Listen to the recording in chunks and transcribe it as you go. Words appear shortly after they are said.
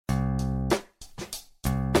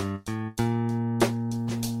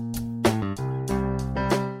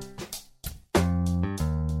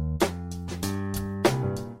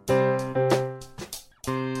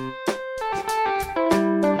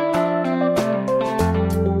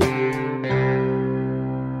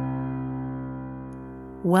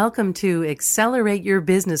Welcome to Accelerate Your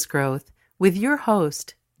Business Growth with your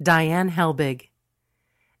host, Diane Helbig.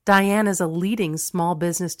 Diane is a leading small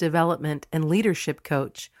business development and leadership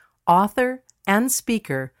coach, author, and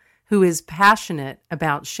speaker who is passionate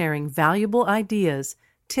about sharing valuable ideas,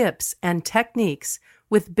 tips, and techniques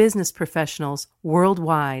with business professionals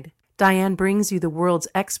worldwide. Diane brings you the world's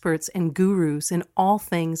experts and gurus in all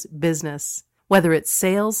things business. Whether it's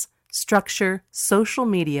sales, structure, social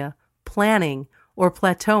media, planning, or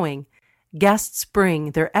plateauing, guests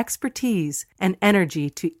bring their expertise and energy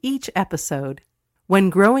to each episode. When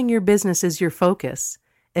growing your business is your focus,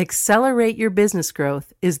 Accelerate Your Business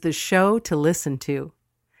Growth is the show to listen to.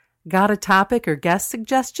 Got a topic or guest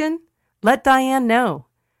suggestion? Let Diane know.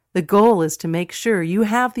 The goal is to make sure you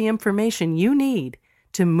have the information you need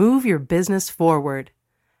to move your business forward.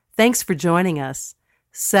 Thanks for joining us.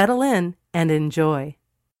 Settle in and enjoy.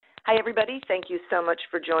 Hi, everybody. Thank you so much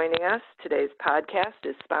for joining us. Today's podcast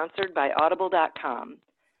is sponsored by Audible.com.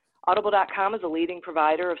 Audible.com is a leading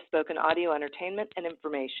provider of spoken audio entertainment and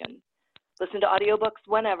information. Listen to audiobooks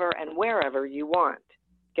whenever and wherever you want.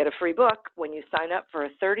 Get a free book when you sign up for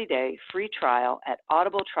a 30-day free trial at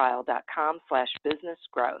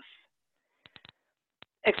audibletrial.com/businessgrowth.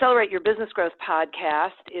 Accelerate Your Business Growth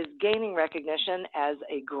podcast is gaining recognition as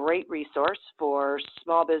a great resource for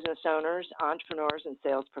small business owners, entrepreneurs, and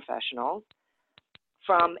sales professionals.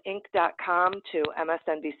 From Inc.com to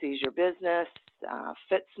MSNBC's Your Business,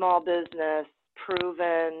 Fit Small Business,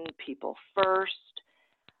 Proven, People First.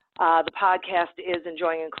 The podcast is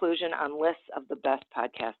enjoying inclusion on lists of the best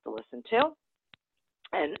podcasts to listen to.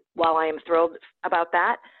 And while I am thrilled about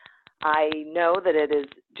that, I know that it is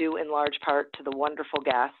due in large part to the wonderful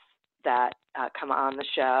guests that come on the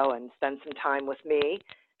show and spend some time with me,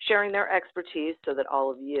 sharing their expertise so that all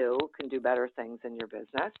of you can do better things in your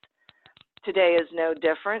business. Today is no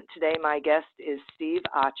different. Today my guest is Steve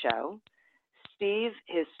Acho. Steve,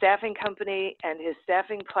 his staffing company and his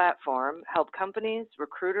staffing platform help companies,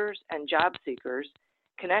 recruiters, and job seekers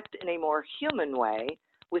connect in a more human way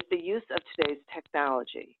with the use of today's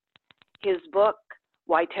technology. His book,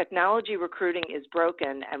 Why Technology Recruiting is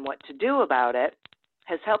Broken and What to Do About It,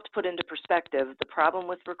 has helped put into perspective the problem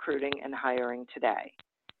with recruiting and hiring today.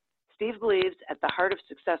 Steve believes at the heart of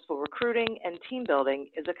successful recruiting and team building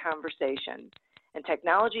is a conversation, and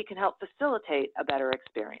technology can help facilitate a better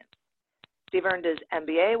experience. Steve earned his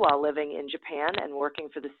MBA while living in Japan and working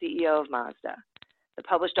for the CEO of Mazda. The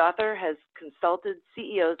published author has consulted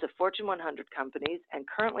CEOs of Fortune 100 companies and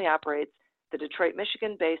currently operates the Detroit,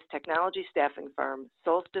 Michigan-based technology staffing firm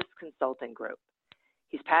Solstice Consulting Group.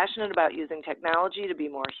 He's passionate about using technology to be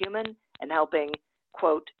more human and helping,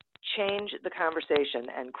 quote, change the conversation,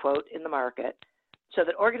 end quote, in the market so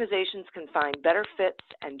that organizations can find better fits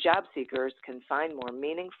and job seekers can find more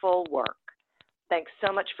meaningful work. Thanks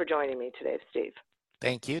so much for joining me today, Steve.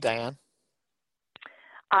 Thank you, Diane.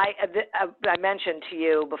 I mentioned to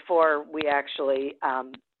you before we actually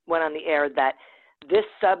went on the air that this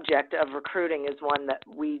subject of recruiting is one that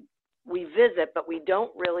we visit, but we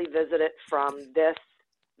don't really visit it from this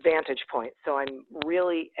vantage point. So I'm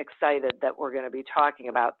really excited that we're going to be talking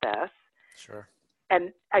about this. Sure.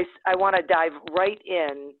 And I want to dive right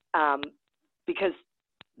in because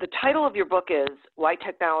the title of your book is Why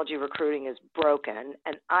Technology Recruiting is Broken,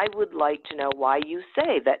 and I would like to know why you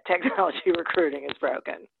say that technology recruiting is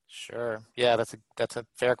broken. Sure. Yeah, that's a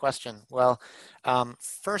fair question. Well,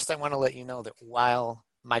 first I want to let you know that while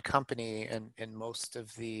my company and most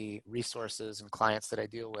of the resources and clients that I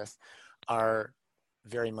deal with are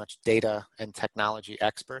very much data and technology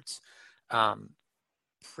experts,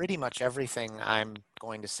 pretty much everything I'm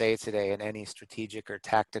going to say today and any strategic or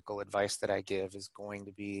tactical advice that I give is going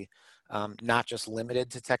to be not just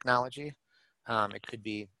limited to technology. It could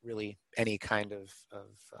be really any kind of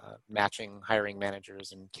matching hiring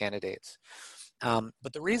managers and candidates.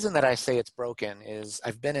 But the reason that I say it's broken is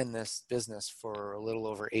I've been in this business for a little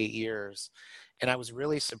over 8 years, and I was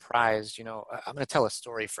really surprised. I'm going to tell a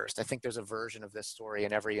story first. I think there's a version of this story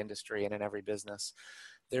in every industry and in every business.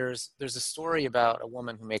 There's a story about a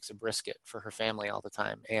woman who makes a brisket for her family all the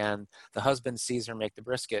time, and the husband sees her make the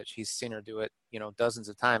brisket. He's seen her do it, dozens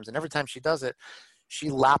of times, and every time she does it, she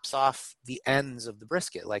lops off the ends of the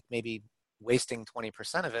brisket, like maybe wasting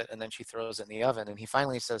 20% of it, and then she throws it in the oven. And he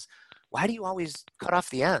finally says, "Why do you always cut off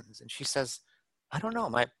the ends?" And she says, "I don't know.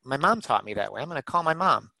 My mom taught me that way. I'm going to call my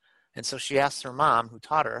mom." And so she asks her mom, who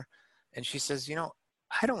taught her, and she says,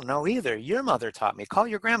 "I don't know either. Your mother taught me. Call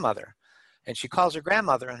your grandmother." And she calls her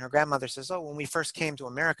grandmother, and her grandmother says, "Oh, when we first came to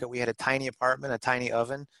America, we had a tiny apartment, a tiny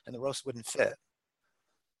oven, and the roast wouldn't fit.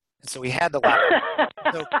 And so we had to lop it."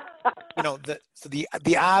 So,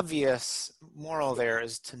 the obvious moral there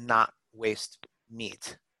is to not waste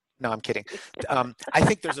meat. No, I'm kidding. I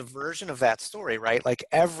think there's a version of that story, right? Like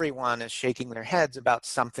everyone is shaking their heads about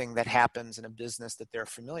something that happens in a business that they're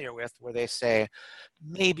familiar with, where they say,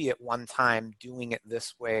 maybe at one time doing it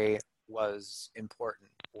this way was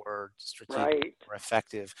important or strategic Right. or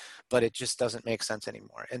effective, but it just doesn't make sense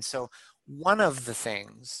anymore. And so one of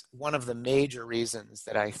the major reasons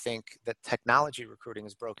that I think that technology recruiting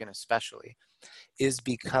is broken especially is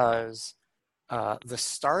because the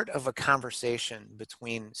start of a conversation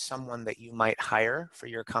between someone that you might hire for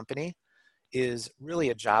your company is really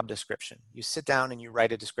a job description. You sit down and you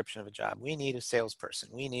write a description of a job. We need a salesperson.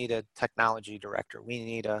 We need a technology director. We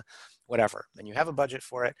need a whatever. And you have a budget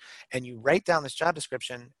for it. And you write down this job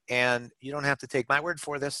description, and you don't have to take my word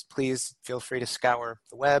for this. Please feel free to scour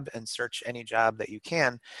the web and search any job that you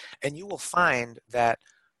can. And you will find that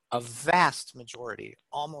a vast majority,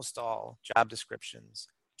 almost all job descriptions,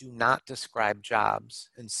 do not describe jobs.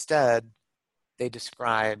 Instead, they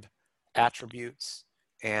describe attributes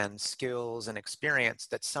and skills and experience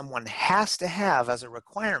that someone has to have as a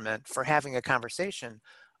requirement for having a conversation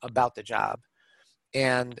about the job.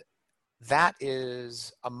 And that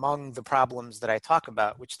is among the problems that I talk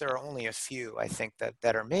about, which there are only a few, I think,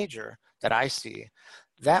 that are major that I see.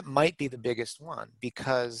 That might be the biggest one,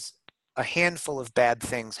 because a handful of bad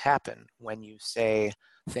things happen when you say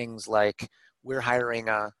things like, we're hiring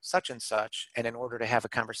a such and such, and in order to have a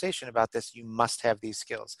conversation about this, you must have these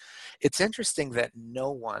skills. It's interesting that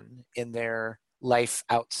no one in their life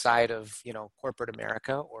outside of, corporate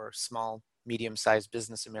America or small, medium-sized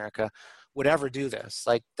business America would ever do this.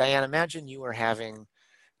 Like, Diane, imagine you were having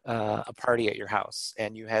a party at your house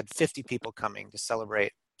and you had 50 people coming to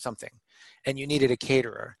celebrate something and you needed a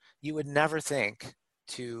caterer. You would never think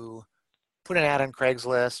to put an ad on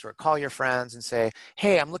Craigslist or call your friends and say,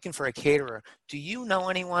 hey, I'm looking for a caterer. Do you know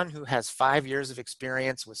anyone who has 5 years of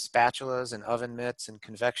experience with spatulas and oven mitts and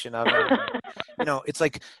convection ovens? It's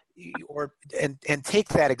like, and take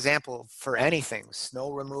that example for anything,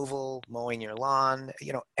 snow removal, mowing your lawn,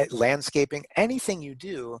 landscaping, anything you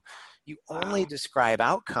do, you only describe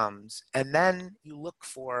outcomes, and then you look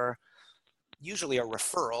for, usually a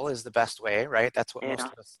referral is the best way, right? That's what most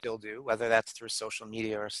of us still do, whether that's through social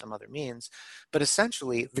media or some other means. But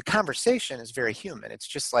essentially, the conversation is very human. It's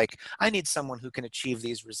just like, I need someone who can achieve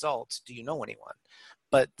these results. Do you know anyone?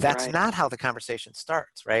 But that's not how the conversation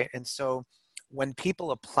starts, right? And so when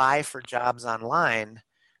people apply for jobs online,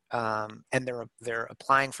 and they're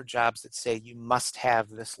applying for jobs that say you must have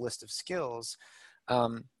this list of skills,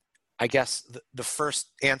 I guess the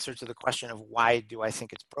first answer to the question of why do I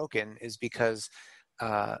think it's broken is because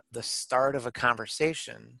the start of a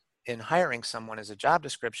conversation in hiring someone is a job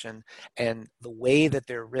description, and the way that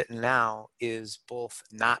they're written now is both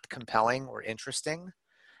not compelling or interesting,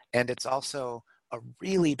 and it's also a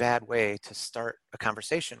really bad way to start a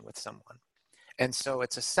conversation with someone. And so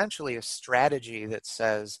it's essentially a strategy that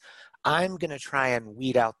says, I'm going to try and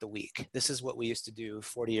weed out the weak. This is what we used to do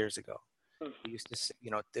 40 years ago. We used to,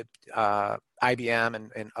 IBM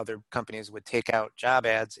and other companies would take out job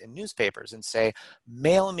ads in newspapers and say,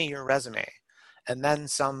 mail me your resume. And then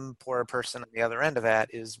some poor person on the other end of that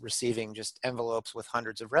is receiving just envelopes with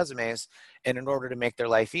hundreds of resumes. And in order to make their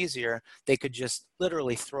life easier, they could just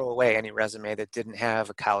literally throw away any resume that didn't have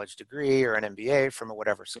a college degree or an MBA from a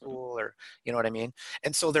whatever school, or, you know what I mean?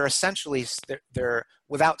 And so they're essentially, they're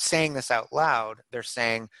without saying this out loud, they're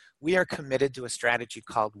saying, we are committed to a strategy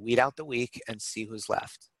called weed out the weak and see who's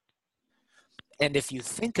left. And if you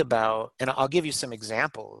think about, and I'll give you some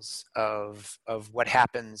examples of what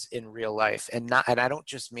happens in real life, and I don't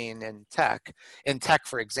just mean in tech. In tech,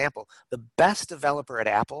 for example, the best developer at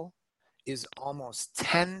Apple is almost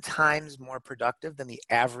 10 times more productive than the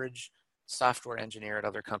average software engineer at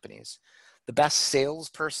other companies. The best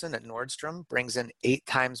salesperson at Nordstrom brings in 8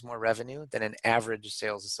 times more revenue than an average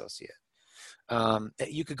sales associate.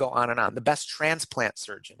 You could go on and on. The best transplant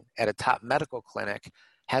surgeon at a top medical clinic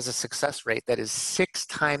has a success rate that is 6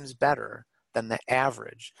 times better than the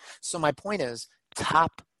average. So my point is,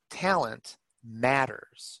 top talent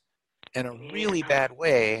matters. And a really bad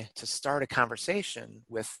way to start a conversation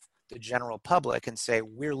with the general public and say,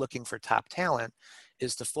 we're looking for top talent,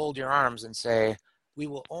 is to fold your arms and say, we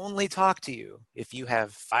will only talk to you if you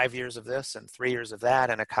have 5 years of this and 3 years of that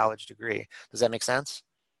and a college degree. Does that make sense?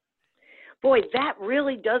 Boy, that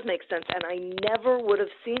really does make sense, and I never would have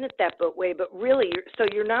seen it that way. But really, so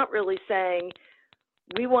you're not really saying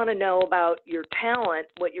we want to know about your talent.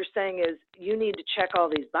 What you're saying is you need to check all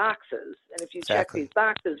these boxes, and if you check these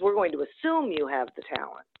boxes, we're going to assume you have the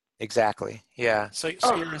talent. Exactly. Yeah. So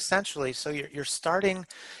Oh, you're essentially, you're starting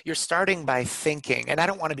by thinking, and I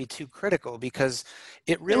don't want to be too critical because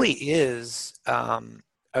it really is a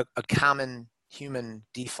common human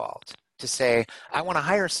default to say, I want to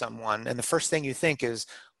hire someone, and the first thing you think is,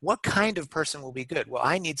 what kind of person will be good? Well,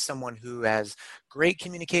 I need someone who has great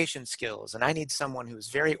communication skills, and I need someone who's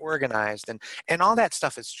very organized, and all that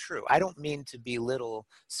stuff is true. I don't mean to belittle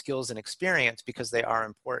skills and experience because they are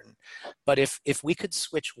important. But if we could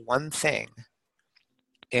switch one thing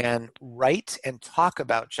and write and talk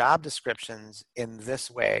about job descriptions in this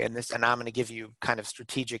way, and I'm going to give you kind of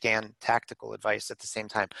strategic and tactical advice at the same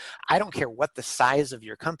time. I don't care what the size of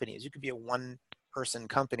your company is. You could be a one-person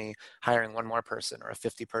company hiring one more person, or a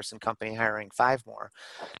 50-person company hiring 5 more.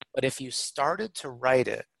 But if you started to write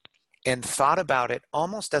it and thought about it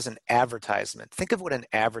almost as an advertisement. Think of what an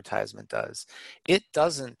advertisement does. It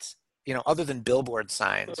doesn't, other than billboard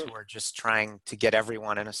signs who are just trying to get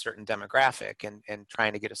everyone in a certain demographic and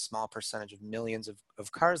trying to get a small percentage of millions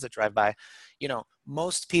of cars that drive by,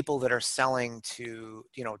 most people that are selling to,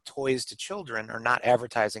 toys to children are not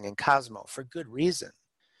advertising in Cosmo for good reason.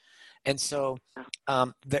 And so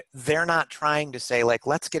they're not trying to say, like,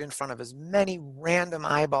 let's get in front of as many random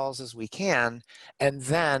eyeballs as we can and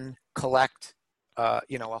then collect, a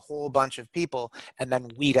whole bunch of people and then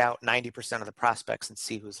weed out 90% of the prospects and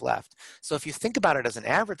see who's left. So if you think about it as an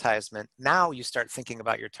advertisement, now you start thinking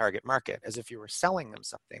about your target market as if you were selling them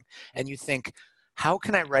something. And you think, how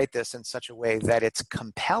can I write this in such a way that it's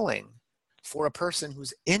compelling for a person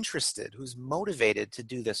who's interested, who's motivated to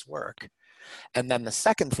do this work? And then the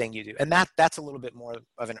second thing you do, and that's a little bit more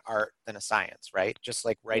of an art than a science, right? Just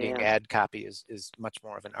like writing ad copy is much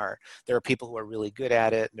more of an art. There are people who are really good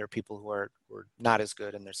at it, and there are people who are not as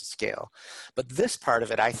good, and there's a scale. But this part of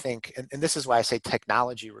it, I think, and this is why I say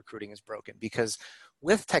technology recruiting is broken, because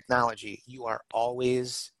with technology, you are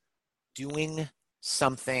always doing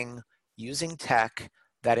something using tech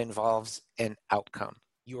that involves an outcome.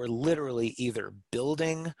 You are literally either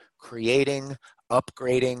building, creating,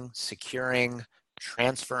 upgrading, securing,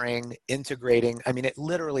 transferring, integrating. I mean, it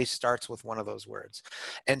literally starts with one of those words.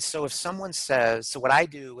 And so if someone says, so what I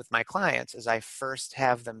do with my clients is I first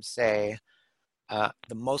have them say,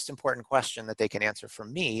 the most important question that they can answer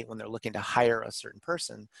from me when they're looking to hire a certain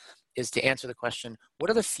person is to answer the question,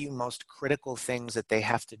 what are the few most critical things that they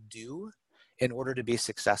have to do in order to be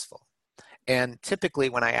successful? And typically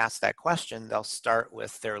when I ask that question, they'll start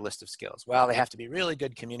with their list of skills. Well, they have to be really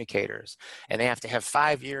good communicators, and they have to have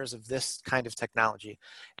 5 years of this kind of technology.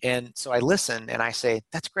 And so I listen and I say,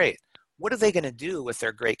 that's great. What are they going to do with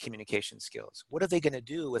their great communication skills? What are they going to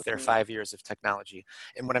do with their 5 years of technology?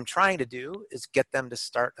 And what I'm trying to do is get them to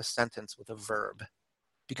start a sentence with a verb,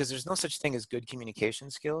 because there's no such thing as good communication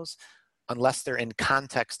skills unless they're in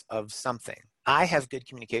context of something. I have good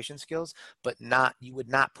communication skills, but you would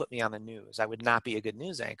not put me on the news. I would not be a good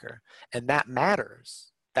news anchor. And that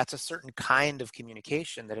matters. That's a certain kind of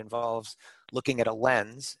communication that involves looking at a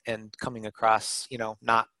lens and coming across,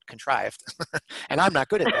 not contrived. And I'm not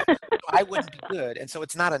good at that. So I wouldn't be good. And so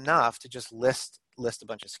it's not enough to just list a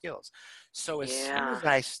bunch of skills. So as soon as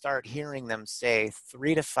I start hearing them say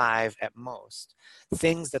 3 to 5 at most,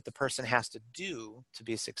 things that the person has to do to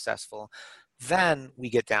be successful, then we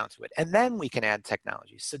get down to it. And then we can add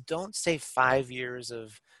technology. So don't say 5 years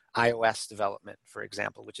of iOS development, for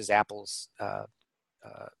example, which is Apple's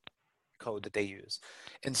code that they use.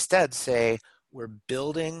 Instead, say we're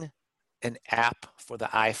building an app for the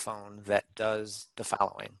iPhone that does the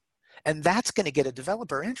following. And that's going to get a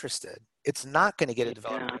developer interested. It's not going to get a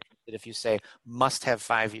developer interested if you say must have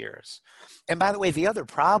 5 years. And by the way, the other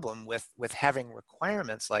problem with having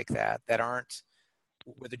requirements like that aren't,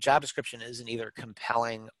 where the job description isn't either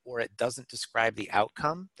compelling or it doesn't describe the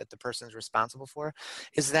outcome that the person is responsible for,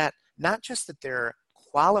 is that not just that they're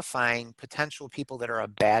qualifying potential people that are a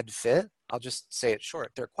bad fit. I'll just say it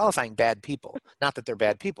short. They're qualifying bad people. Not that they're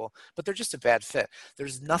bad people, but they're just a bad fit.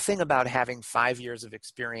 There's nothing about having 5 years of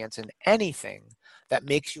experience in anything that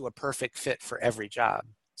makes you a perfect fit for every job.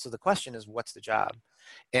 So the question is, what's the job?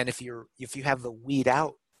 And if you have the weed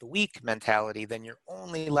out the weak mentality, then you're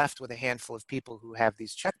only left with a handful of people who have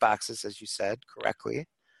these check boxes, as you said correctly.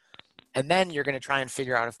 And then you're going to try and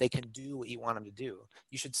figure out if they can do what you want them to do.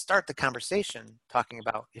 You should start the conversation talking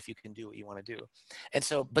about if you can do what you want to do. And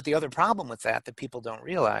so, but the other problem with that people don't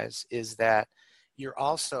realize is that you're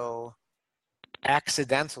also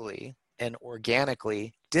accidentally and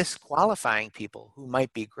organically disqualifying people who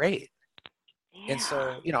might be great. And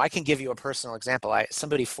so, I can give you a personal example.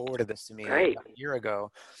 Somebody forwarded this to me a year ago.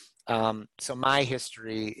 So my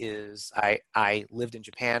history is I lived in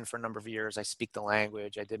Japan for a number of years. I speak the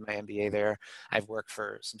language. I did my MBA there. I've worked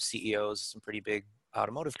for some CEOs, some pretty big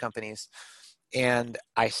automotive companies. And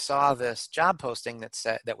I saw this job posting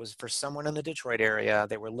that was for someone in the Detroit area.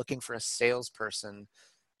 They were looking for a salesperson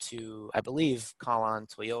to, I believe, call on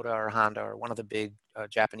Toyota or Honda or one of the big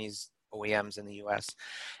Japanese OEMs in the US.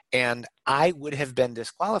 And I would have been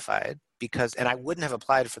disqualified and I wouldn't have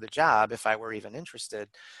applied for the job if I were even interested,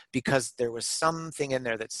 because there was something in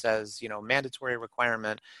there that says, mandatory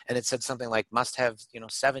requirement. And it said something like must have,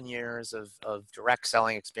 7 years of direct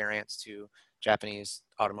selling experience to Japanese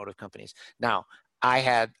automotive companies. Now,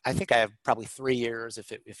 I think I have probably 3 years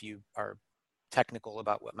if you are technical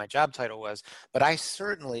about what my job title was, but I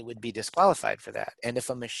certainly would be disqualified for that. And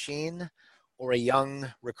if a machine or a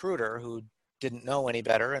young recruiter who didn't know any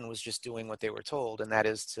better and was just doing what they were told, and that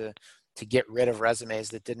is to get rid of resumes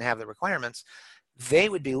that didn't have the requirements, they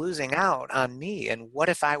would be losing out on me. And what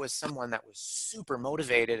if I was someone that was super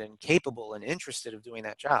motivated and capable and interested of doing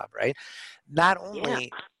that job, right? Not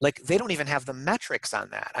only, they don't even have the metrics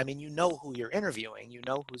on that. I mean, you know who you're interviewing, you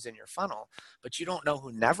know who's in your funnel, but you don't know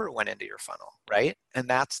who never went into your funnel, right? And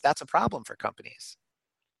that's a problem for companies.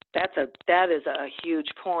 That is a huge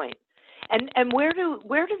point. And where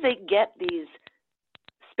do they get these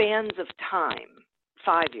spans of time?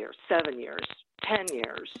 5 years, 7 years, 10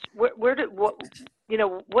 years. What's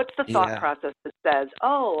the thought process that says,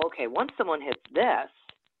 oh, okay, once someone hits this,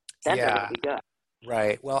 then they're going to be good.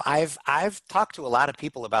 Right. Well, I've talked to a lot of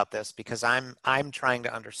people about this because I'm trying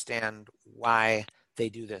to understand why they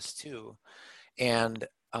do this too. And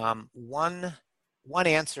one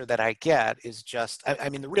answer that I get is just, I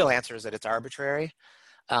mean, the real answer is that it's arbitrary.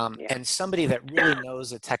 And somebody that really knows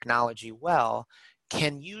the technology well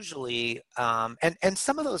can usually, and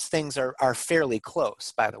some of those things are fairly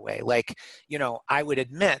close, by the way. I would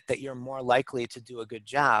admit that you're more likely to do a good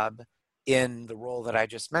job in the role that I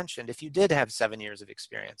just mentioned if you did have 7 years of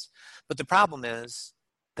experience. But the problem is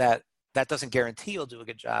that doesn't guarantee you'll do a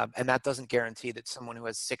good job, and that doesn't guarantee that someone who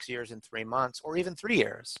has 6 years and 3 months or even 3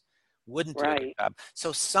 years wouldn't do a good job.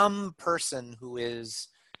 So some person who is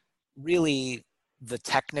really the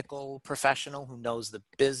technical professional, who knows the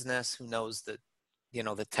business, who knows the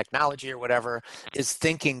technology or whatever, is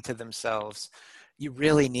thinking to themselves, you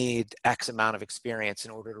really need X amount of experience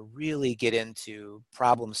in order to really get into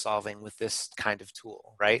problem solving with this kind of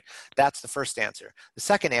tool, right? That's the first answer. The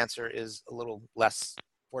second answer is a little less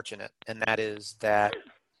fortunate, and that is that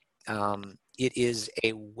it is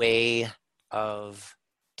a way of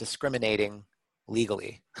discriminating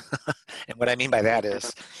legally. And what I mean by that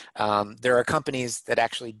is there are companies that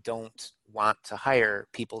actually don't want to hire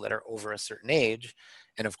people that are over a certain age.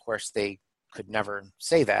 And of course, they could never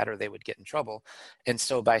say that or they would get in trouble. And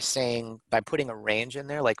so by putting a range in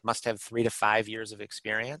there, like must have 3 to 5 years of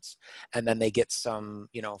experience, and then they get some,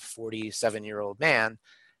 47-year-old man,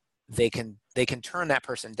 they can turn that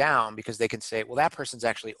person down because they can say, well, that person's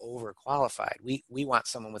actually overqualified. We want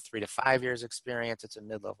someone with 3 to 5 years experience. It's a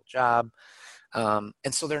mid-level job.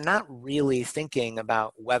 And so they're not really thinking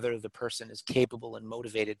about whether the person is capable and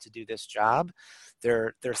motivated to do this job.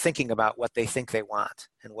 They're thinking about what they think they want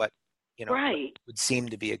and what what would seem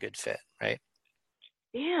to be a good fit, right?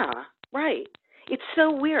 Yeah, right. It's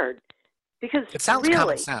so weird because it sounds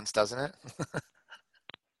common sense, doesn't it?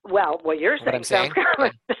 Well, what you're saying sounds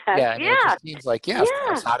common sense. Yeah, it just seems like, of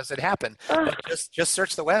course. How does it happen? But just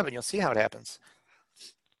search the web and you'll see how it happens.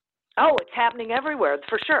 Oh, it's happening everywhere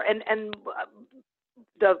for sure. And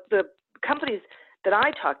the companies that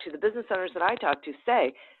I talk to, the business owners that I talk to,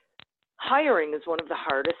 say hiring is one of the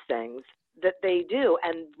hardest things that they do,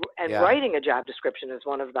 and writing a job description is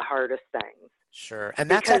one of the hardest things. Sure, and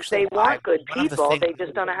that's because actually they want good people, they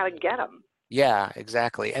just don't know how to get them. Yeah,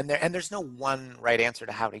 exactly. And there's no one right answer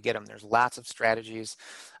to how to get them. There's lots of strategies.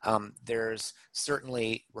 There's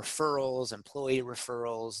certainly referrals, employee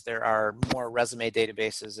referrals. There are more resume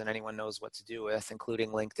databases than anyone knows what to do with,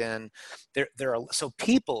 including LinkedIn. So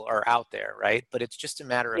people are out there, right? But it's just a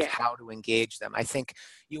matter of how to engage them. I think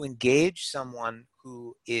you engage someone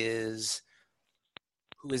who is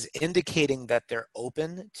indicating that they're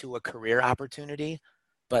open to a career opportunity,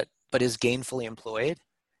 but is gainfully employed,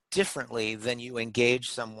 differently than you engage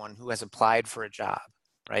someone who has applied for a job,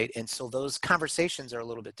 right? And so those conversations are a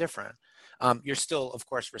little bit different. You're still, of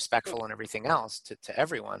course, respectful and everything else to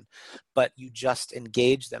everyone, but you just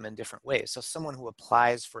engage them in different ways. So someone who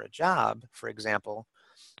applies for a job, for example,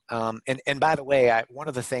 and by the way, one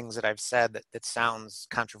of the things that I've said that sounds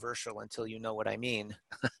controversial until you know what I mean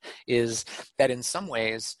is that in some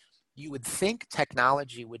ways, you would think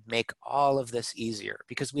technology would make all of this easier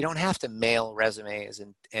because we don't have to mail resumes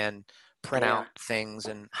and print out things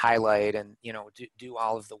and highlight and, do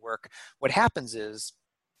all of the work. What happens is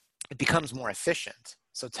it becomes more efficient.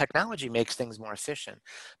 So technology makes things more efficient.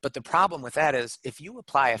 But the problem with that is if you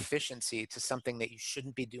apply efficiency to something that you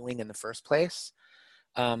shouldn't be doing in the first place,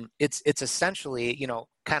 it's essentially,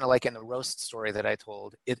 kind of like in the roast story that I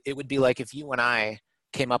told, it would be like if you and I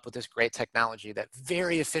came up with this great technology that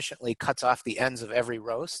very efficiently cuts off the ends of every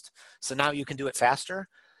roast. So now you can do it faster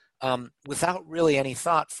without really any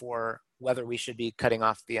thought for whether we should be cutting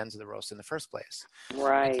off the ends of the roast in the first place.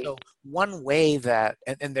 Right. And so one way that,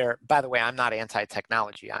 and there, by the way, I'm not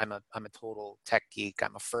anti-technology. I'm a total tech geek.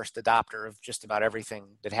 I'm a first adopter of just about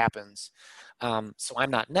everything that happens. So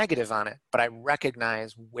I'm not negative on it, but I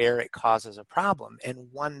recognize where it causes a problem. And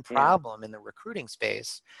one problem in the recruiting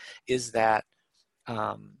space is that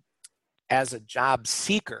as a job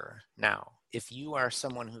seeker now, if you are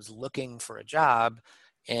someone who's looking for a job,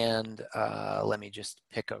 and let me just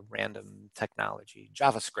pick a random technology,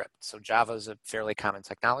 JavaScript. So Java is a fairly common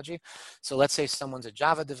technology. So let's say someone's a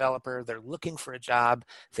Java developer, they're looking for a job,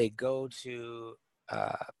 they go to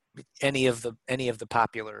any of the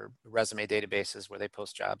popular resume databases where they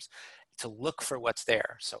post jobs to look for what's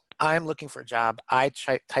there. So I'm looking for a job, I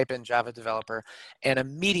type in Java developer, and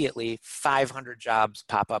immediately 500 jobs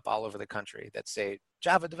pop up all over the country that say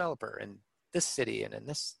Java developer and this city and in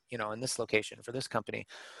this, in this location for this company.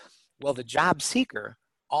 Well, the job seeker,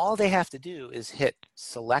 all they have to do is hit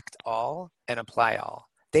select all and apply all.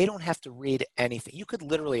 They don't have to read anything. You could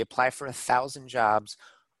literally apply for 1,000 jobs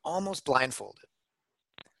almost blindfolded.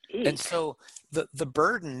 And so the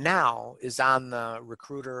burden now is on the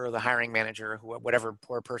recruiter or the hiring manager, whatever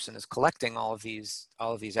poor person is collecting all of these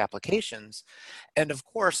applications. And of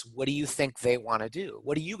course, what do you think they want to do?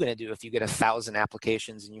 What are you going to do if you get 1,000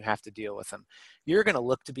 applications and you have to deal with them? You're going to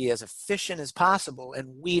look to be as efficient as possible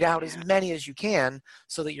and weed out as many as you can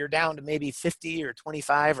so that you're down to maybe 50 or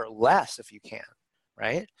 25 or less if you can,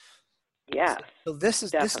 right? Yeah. So this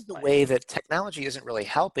is the way that technology isn't really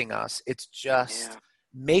helping us. It's just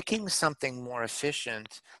making something more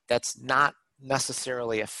efficient that's not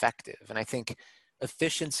necessarily effective. And I think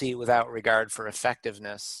efficiency without regard for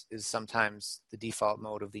effectiveness is sometimes the default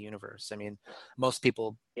mode of the universe. I mean, most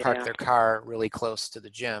people park their car really close to the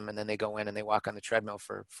gym and then they go in and they walk on the treadmill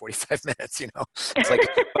for 45 minutes, It's like,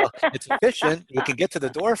 well, it's efficient. You can get to the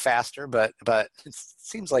door faster, but it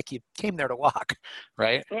seems like you came there to walk,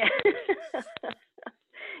 right?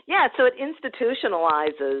 Yeah, so it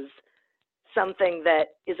institutionalizes something that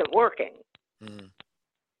isn't working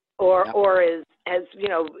or has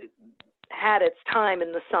had its time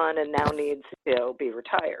in the sun and now needs to be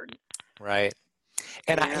retired. Right.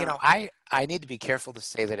 And I need to be careful to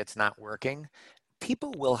say that it's not working.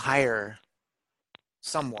 People will hire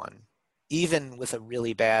someone even with a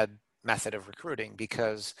really bad method of recruiting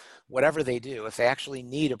because whatever they do, if they actually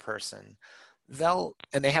need a person, and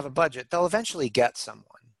they have a budget, they'll eventually get someone.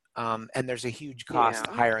 And there's a huge cost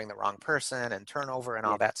to hiring the wrong person and turnover and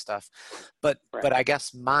all that stuff. But I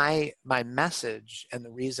guess my message and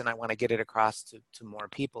the reason I want to get it across to more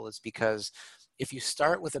people is because if you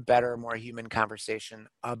start with a better, more human conversation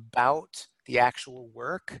about the actual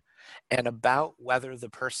work and about whether the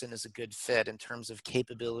person is a good fit in terms of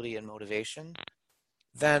capability and motivation,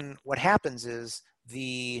 then what happens is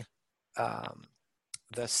the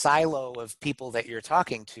silo of people that you're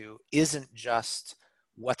talking to isn't just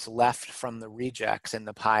what's left from the rejects in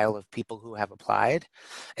the pile of people who have applied.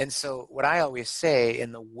 And so what I always say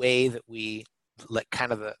in the way that we,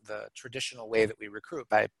 kind of the traditional way that we recruit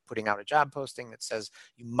by putting out a job posting that says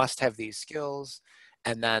you must have these skills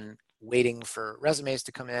and then waiting for resumes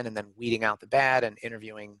to come in and then weeding out the bad and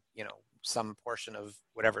interviewing, some portion of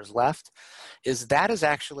whatever's left, is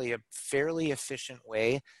actually a fairly efficient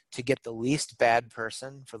way to get the least bad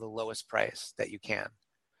person for the lowest price that you can.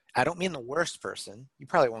 I don't mean the worst person. You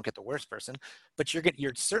probably won't get the worst person, but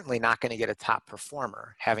you're certainly not going to get a top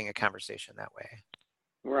performer having a conversation that way.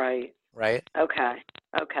 Right. Right. Okay.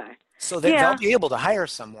 So they'll be able to hire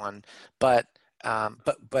someone, but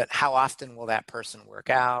how often will that person work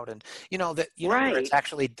out? And where it's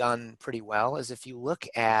actually done pretty well is if you look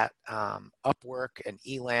at Upwork and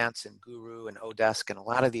Elance and Guru and Odesk and a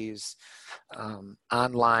lot of these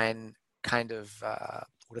online kind of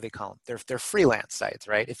what do they call them? They're freelance sites,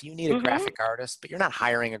 right? If you need a graphic artist, but you're not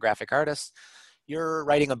hiring a graphic artist, you're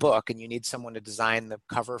writing a book and you need someone to design the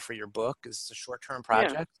cover for your book. It's a short-term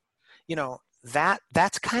project.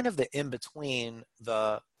 That's kind of the in-between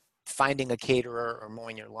the finding a caterer or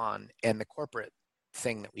mowing your lawn and the corporate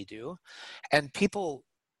thing that we do. And people,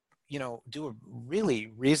 do a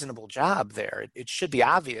really reasonable job there. It should be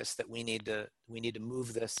obvious that we need to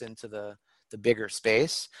move this into the bigger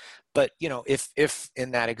space. But if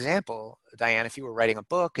in that example, Diane, if you were writing a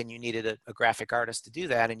book and you needed a graphic artist to do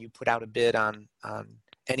that, and you put out a bid on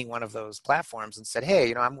any one of those platforms and said,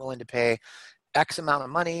 hey, I'm willing to pay X amount of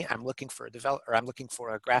money. I'm looking for a developer. I'm looking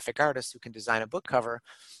for a graphic artist who can design a book cover,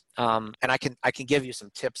 and I can give you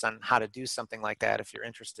some tips on how to do something like that if you're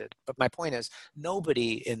interested. But my point is,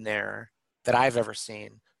 nobody in there that I've ever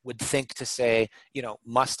seen would think to say,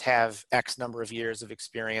 must have X number of years of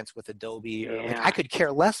experience with Adobe, or like, I could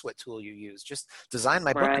care less what tool you use. Just design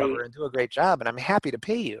my book cover and do a great job, and I'm happy to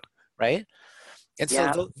pay you, right? And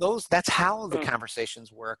so that's how the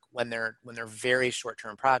conversations work when they're very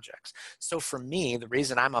short-term projects. So for me, the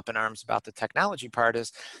reason I'm up in arms about the technology part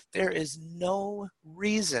is there is no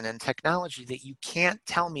reason in technology that you can't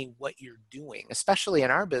tell me what you're doing, especially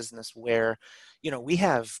in our business where, we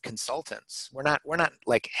have consultants. We're not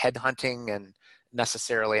like headhunting and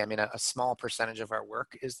necessarily, I mean, a small percentage of our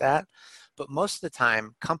work is that, but most of the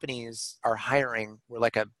time companies are hiring, we're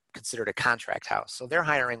considered a contract house. So they're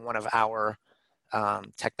hiring one of our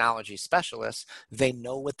technology specialists. They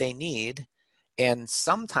know what they need, and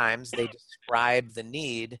sometimes they describe the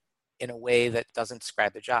need in a way that doesn't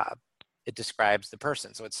describe the job. It describes the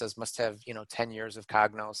person. So it says must have 10 years of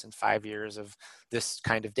Cognos and 5 years of this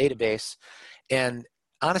kind of database. And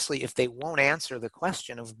honestly, if they won't answer the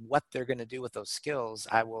question of what they're going to do with those skills,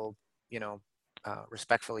 I will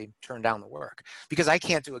respectfully turn down the work, because I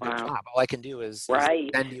can't do a good job. All I can do is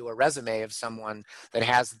send you a resume of someone that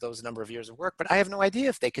has those number of years of work, but I have no idea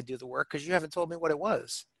if they could do the work because you haven't told me what it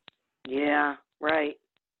was. Yeah, right.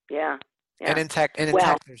 Yeah. And in tech,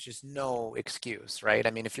 there's just no excuse, right? I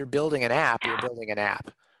mean, if you're building an app, you're building an app.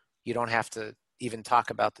 You don't have to even talk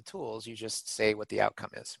about the tools. You just say what the outcome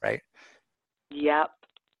is, right? Yep.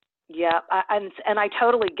 Yeah, and I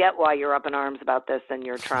totally get why you're up in arms about this, and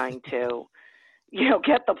you're trying to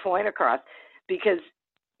get the point across, because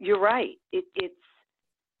you're right.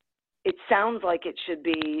 It sounds like it should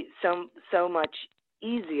be so much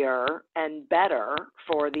easier and better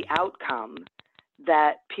for the outcome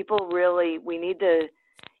that people really, we need to,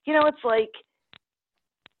 it's like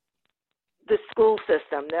the school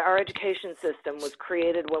system, our education system was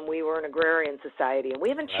created when we were an agrarian society, and we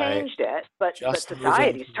haven't changed it, but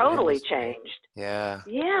society's totally changed. Yeah.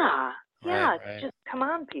 Yeah. Yeah, just come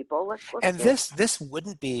on, people. Let's and this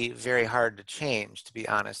wouldn't be very hard to change, to be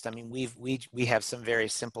honest. I mean, we have some very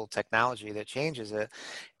simple technology that changes it,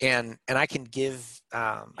 and I can give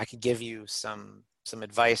you some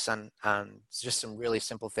advice on just some really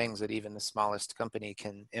simple things that even the smallest company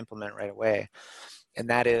can implement right away. And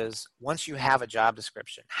that is, once you have a job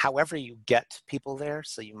description, however you get people there,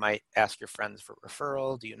 so you might ask your friends for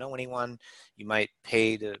referral. Do you know anyone? You might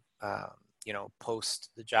pay to post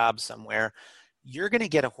the job somewhere. You're going to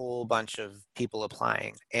get a whole bunch of people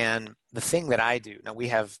applying. And the thing that I do, now we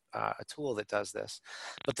have a tool that does this,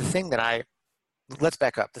 but let's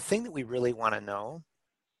back up. The thing that we really want to know,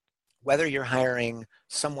 whether you're hiring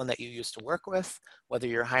someone that you used to work with, whether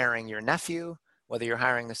you're hiring your nephew, whether you're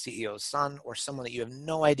hiring the CEO's son, or someone that you have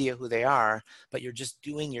no idea who they are, but you're just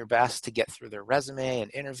doing your best to get through their resume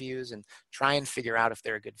and interviews and try and figure out if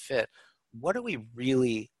they're a good fit. What are we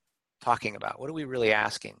really talking about? What are we really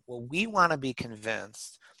asking? Well, we want to be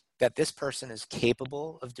convinced that this person is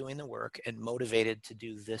capable of doing the work and motivated to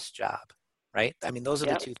do this job, right? I mean, those are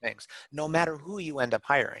the two things, no matter who you end up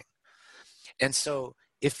hiring. And so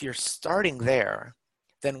if you're starting there,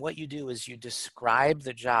 then what you do is you describe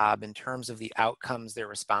the job in terms of the outcomes they're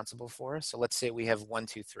responsible for. So let's say we have 1,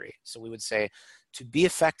 2, 3. So we would say, to be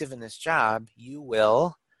effective in this job, you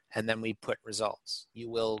will, and then we put results.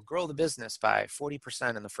 You will grow the business by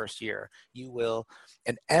 40% in the first year. You will,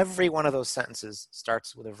 and every one of those sentences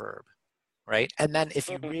starts with a verb, right? And then if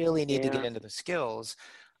you really need to get into the skills,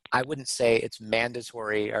 I wouldn't say it's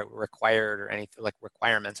mandatory or required or anything like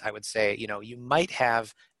requirements. I would say, you might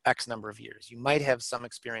have X number of years. You might have some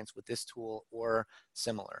experience with this tool or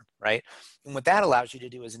similar, right? And what that allows you to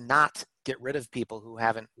do is not get rid of people who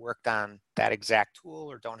haven't worked on that exact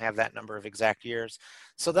tool or don't have that number of exact years.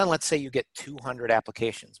 So then let's say you get 200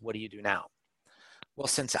 applications. What do you do now? Well,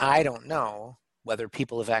 since I don't know whether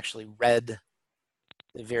people have actually read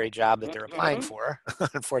the very job that they're applying for,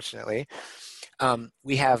 unfortunately,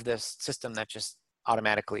 we have this system that just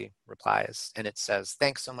automatically replies, and it says,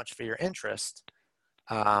 thanks so much for your interest.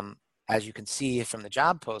 As you can see from the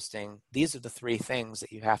job posting, these are the 3 things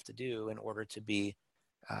that you have to do in order to be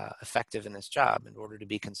effective in this job, in order to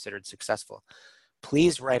be considered successful.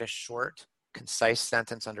 Please write a short, concise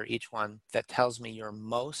sentence under each one that tells me your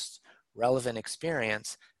most relevant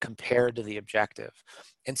experience compared to the objective.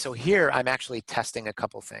 And so here I'm actually testing a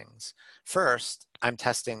couple things. First, I'm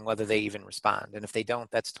testing whether they even respond. And if they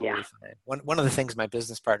don't, that's totally fine. One of the things my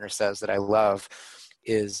business partner says that I love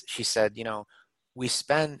is she said,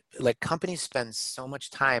 companies spend so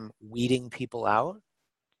much time weeding people out.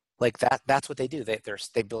 Like that's what they do.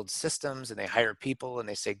 They build systems and they hire people and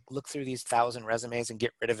they say, look through these 1,000 resumes and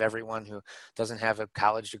get rid of everyone who doesn't have a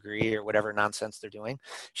college degree or whatever nonsense they're doing.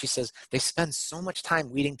 She says they spend so much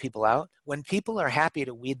time weeding people out when people are happy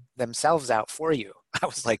to weed themselves out for you. I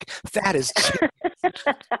was like, that is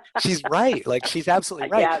she's right. Like she's absolutely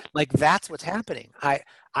right. Yes. Like that's what's happening.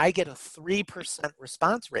 I get a 3%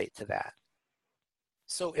 response rate to that.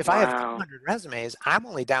 So if I have 200 resumes, I'm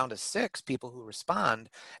only down to 6 people who respond,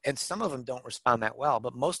 and some of them don't respond that well,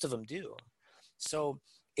 but most of them do. So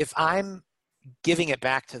if I'm giving it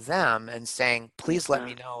back to them and saying, please let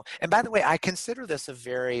me know. And by the way, I consider this a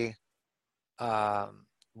very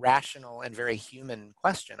rational and very human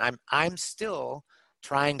question. I'm still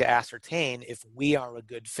trying to ascertain if we are a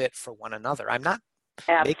good fit for one another. I'm not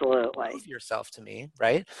Absolutely. prove yourself to me,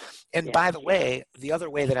 right? And by the way, the other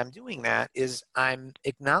way that I'm doing that is I'm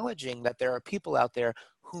acknowledging that there are people out there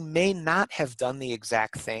who may not have done the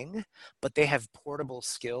exact thing, but they have portable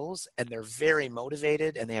skills and they're very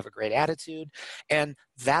motivated and they have a great attitude. And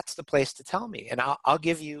that's the place to tell me. And I'll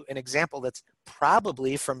give you an example that's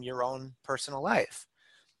probably from your own personal life.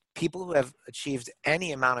 People who have achieved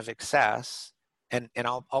any amount of success, and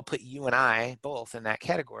I'll put you and I both in that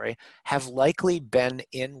category, have likely been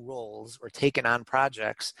in roles or taken on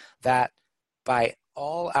projects that by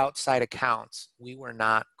all outside accounts, we were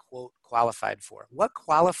not, quote, qualified for. What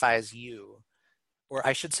qualifies you, or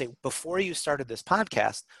I should say, before you started this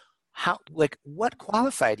podcast, what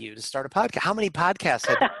qualified you to start a podcast? How many podcasts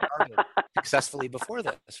had you started successfully before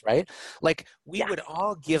this, right? Like we would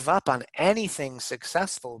all give up on anything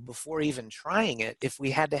successful before even trying it if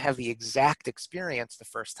we had to have the exact experience the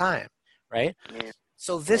first time, right? Yeah.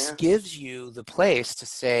 So this gives you the place to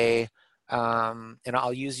say, and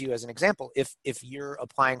I'll use you as an example. If you're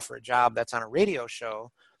applying for a job that's on a radio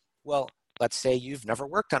show, well, let's say you've never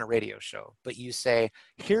worked on a radio show, but you say,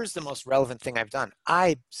 here's the most relevant thing I've done.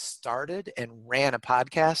 I started and ran a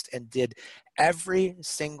podcast and did every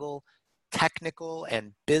single technical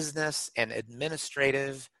and business and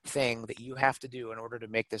administrative thing that you have to do in order to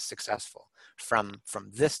make this successful. From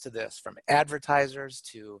this to this, from advertisers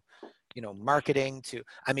to, marketing to,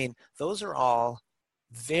 those are all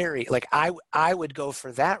very, like I would go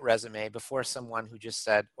for that resume before someone who just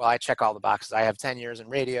said, well, I check all the boxes. I have 10 years in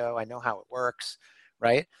radio. I know how it works,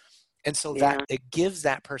 right? And so that it gives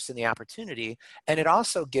that person the opportunity, and it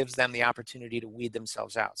also gives them the opportunity to weed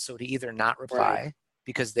themselves out. So to either not reply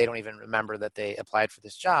because they don't even remember that they applied for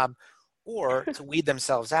this job, or to weed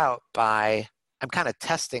themselves out by, I'm kind of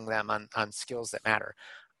testing them on skills that matter.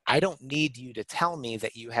 I don't need you to tell me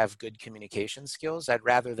that you have good communication skills. I'd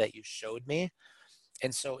rather that you showed me.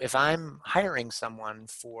 And so if I'm hiring someone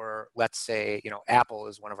for, let's say, Apple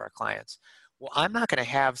is one of our clients, well, I'm not going to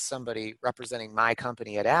have somebody representing my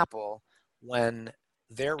company at Apple when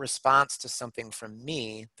their response to something from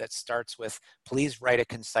me that starts with, please write a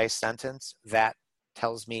concise sentence that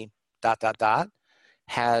tells me ...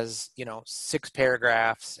 has 6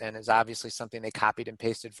 paragraphs and is obviously something they copied and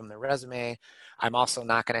pasted from their resume. I'm also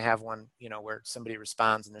not going to have one where somebody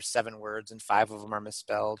responds and there's 7 words and 5 of them are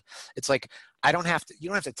misspelled. It's like you don't have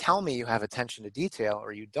to tell me you have attention to detail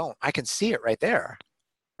or you don't. I can see it right there,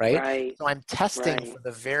 right? So I'm testing for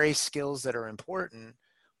the very skills that are important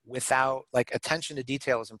without, like, attention to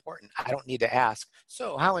detail is important. I don't need to ask,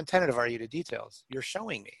 so how attentive are you to details? You're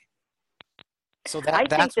showing me. So that's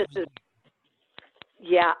think this is.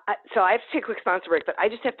 Yeah, so I have to take a quick sponsor break, but I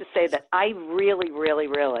just have to say that I really, really,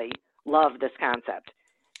 really love this concept,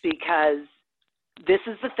 because this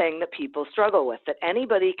is the thing that people struggle with, that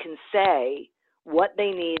anybody can say what they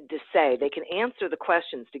need to say. They can answer the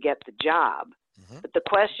questions to get the job, but the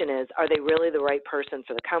question is, are they really the right person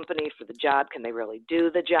for the company, for the job? Can they really do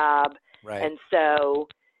the job? Right. And so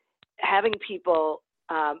having people,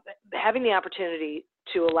 having the opportunity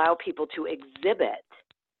to allow people to exhibit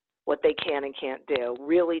what they can and can't do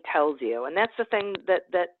really tells you. And that's the thing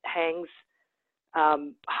that hangs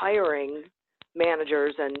hiring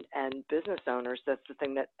managers and business owners. That's the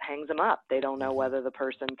thing that hangs them up. They don't know whether the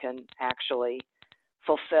person can actually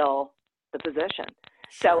fulfill the position.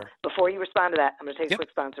 Sure. So before you respond to that, I'm going to take a quick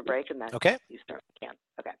sponsor break, and then you start again.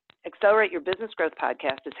 Okay. Accelerate Your Business Growth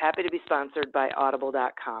podcast is happy to be sponsored by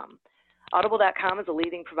Audible.com. Audible.com is a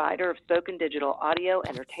leading provider of spoken digital audio,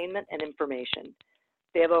 entertainment, and information.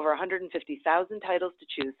 They have over 150,000 titles to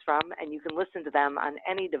choose from, and you can listen to them on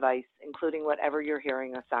any device, including whatever you're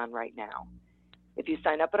hearing us on right now. If you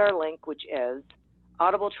sign up at our link, which is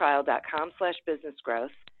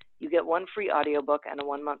audibletrial.com/businessgrowth, you get one free audiobook and a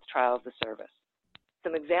 1-month trial of the service.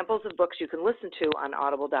 Some examples of books you can listen to on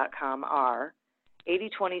audible.com are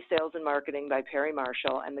 80/20 Sales and Marketing by Perry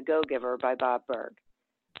Marshall and The Go-Giver by Bob Burg.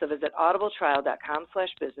 So visit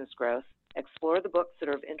audibletrial.com/businessgrowth, explore the books that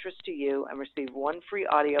are of interest to you, and receive one free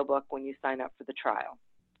audiobook when you sign up for the trial.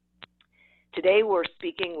 Today we're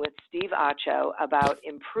speaking with Steve Acho about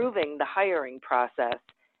improving the hiring process,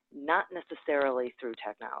 not necessarily through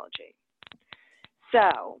technology.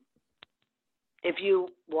 So if you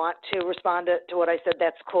want to respond to what I said,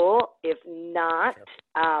 that's cool. If not,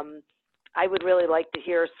 I would really like to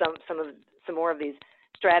hear some more of these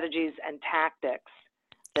strategies and tactics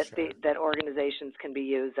that that organizations can be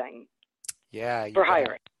using. For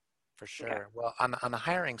hiring. For sure. Okay. Well, on the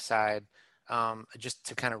hiring side, just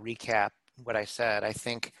to kind of recap what I said, I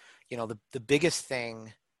think, the biggest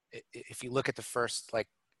thing, if you look at the first, like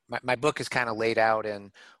my book is kind of laid out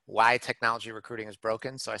in why technology recruiting is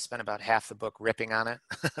broken. So I spent about half the book ripping on it,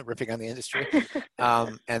 ripping on the industry.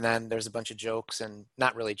 And then there's a bunch of jokes, and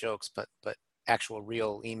not really jokes, but actual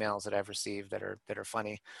real emails that I've received that are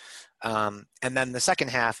funny. And then the second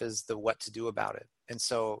half is the what to do about it. And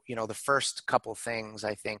so, the first couple things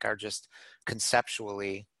I think are just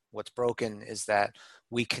conceptually what's broken is that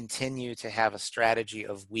we continue to have a strategy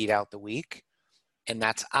of weed out the weak. And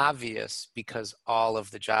that's obvious because all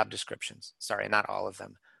of the job descriptions, not all of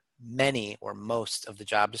them, many or most of the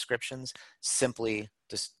job descriptions simply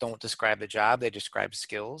just don't describe the job, they describe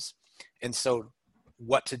skills. And so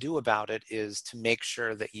what to do about it is to make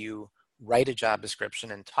sure that you write a job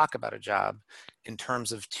description and talk about a job in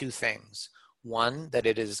terms of two things. One, that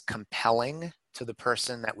it is compelling to the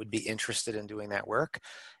person that would be interested in doing that work.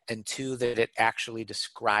 And two, that it actually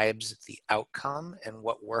describes the outcome and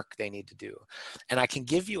what work they need to do. And I can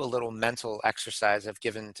give you a little mental exercise I've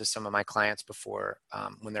given to some of my clients before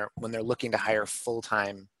when they're looking to hire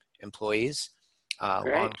full-time employees.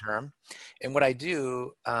 Long term. And what I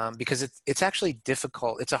do, because it's actually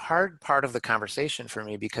difficult, it's a hard part of the conversation for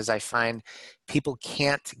me because I find people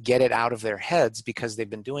can't get it out of their heads because they've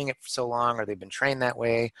been doing it for so long, or they've been trained that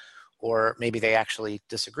way, or maybe they actually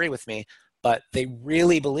disagree with me, but they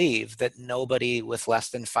really believe that nobody with less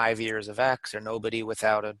than 5 years of X, or nobody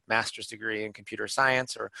without a master's degree in computer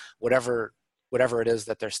science, or whatever it is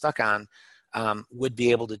that they're stuck on, would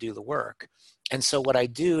be able to do the work. And so what I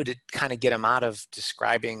do to kind of get them out of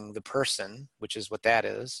describing the person, which is what that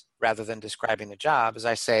is, rather than describing the job, is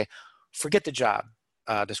I say, forget the job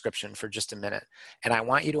description for just a minute. And I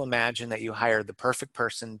want you to imagine that you hired the perfect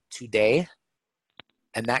person today,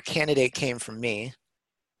 and that candidate came from me.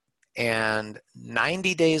 And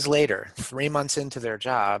 90 days later, 3 months into their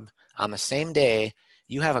job, on the same day,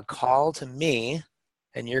 you have a call to me,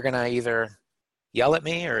 and you're going to either yell at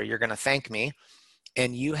me or you're going to thank me,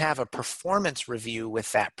 and you have a performance review with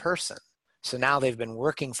that person. So now they've been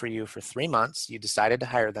working for you for 3 months. You decided to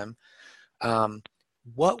hire them.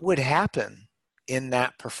 What would happen in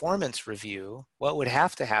that performance review? What would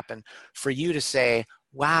have to happen for you to say,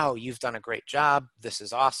 wow, you've done a great job. This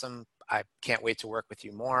is awesome. I can't wait to work with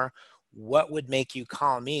you more. What would make you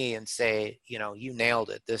call me and say, you nailed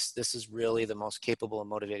it. This is really the most capable and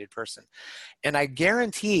motivated person. And I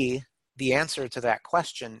guarantee the answer to that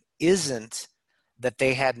question isn't that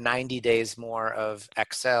they had 90 days more of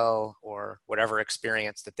Excel or whatever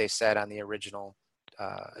experience that they said on the original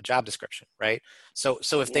job description, right? So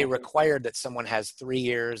if they required that someone has 3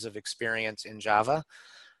 years of experience in Java,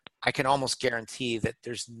 I can almost guarantee that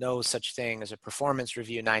there's no such thing as a performance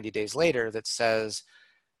review 90 days later that says,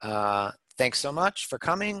 thanks so much for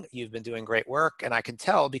coming. You've been doing great work. And I can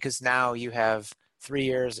tell because now you have 3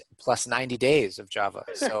 years plus 90 days of Java.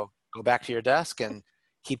 So go back to your desk and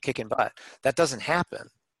keep kicking butt. That doesn't happen.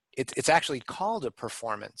 It's actually called a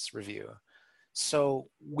performance review. So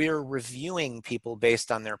we're reviewing people based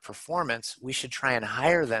on their performance. We should try and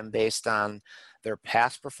hire them based on their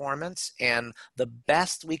past performance and the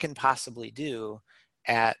best we can possibly do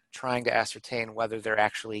at trying to ascertain whether they're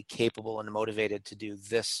actually capable and motivated to do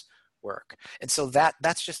this work. And so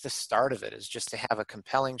that's just the start of it, is just to have a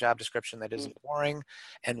compelling job description that isn't boring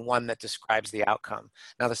and one that describes the outcome.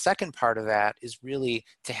 Now, the second part of that is really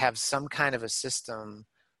to have some kind of a system,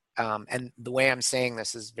 and the way I'm saying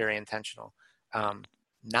this is very intentional,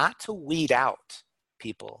 not to weed out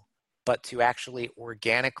people, but to actually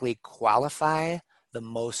organically qualify the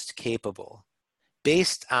most capable.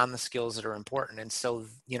 based on the skills that are important. And so,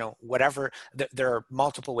 whatever, there are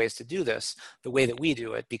multiple ways to do this. The way that we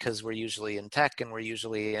do it, because we're usually in tech and we're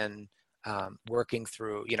usually in working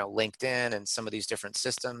through, LinkedIn and some of these different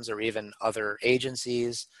systems, or even other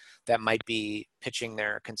agencies that might be pitching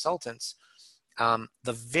their consultants.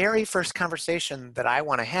 The very first conversation that I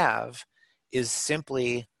want to have is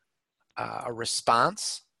simply a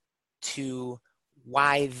response to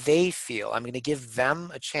why they feel. I'm going to give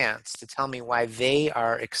them a chance to tell me why they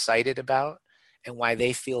are excited about and why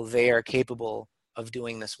they feel they are capable of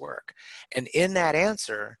doing this work. And in that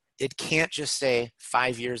answer, it can't just say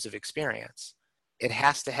 5 years of experience. It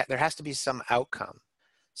has to there has to be some outcome.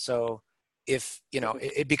 So if,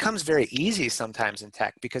 it becomes very easy sometimes in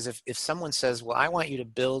tech, because if someone says, well, I want you to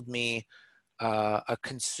build me a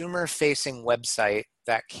consumer-facing website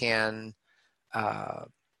that can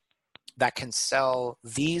sell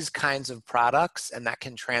these kinds of products and that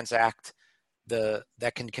can conduct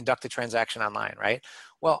the transaction online, right?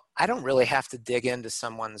 Well, I don't really have to dig into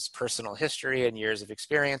someone's personal history and years of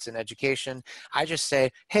experience and education. I just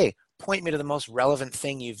say, hey, point me to the most relevant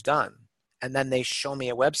thing you've done. And then they show me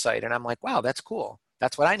a website and I'm like, wow, that's cool.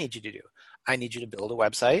 That's what I need you to do. I need you to build a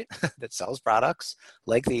website that sells products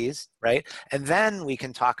like these, right? And then we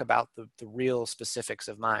can talk about the real specifics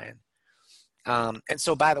of mine. And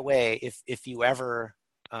so, by the way, if you ever,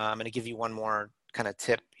 I'm going to give you one more kind of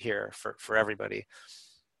tip here for everybody.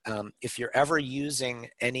 If you're ever using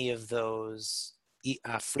any of those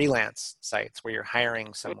freelance sites where you're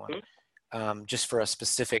hiring someone just for a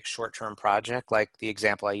specific short-term project, like the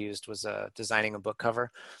example I used was designing a book cover.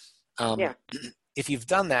 If you've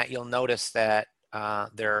done that, you'll notice that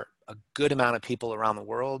there are a good amount of people around the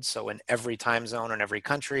world. So in every time zone and every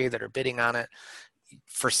country that are bidding on it.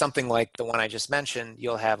 For something like the one I just mentioned,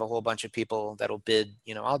 you'll have a whole bunch of people that'll bid,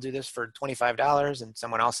 I'll do this for $25, and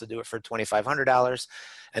someone else will do it for $2,500,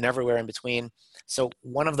 and everywhere in between. So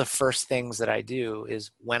one of the first things that I do is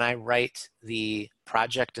when I write the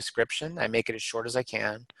project description, I make it as short as I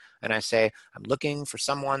can. And I say, I'm looking for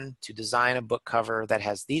someone to design a book cover that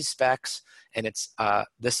has these specs, and it's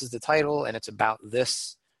this is the title, and it's about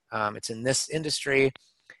this, it's in this industry.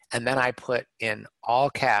 And then I put in all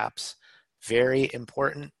caps, very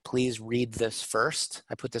important, please read this first.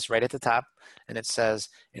 I put this right at the top, and it says,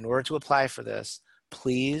 in order to apply for this,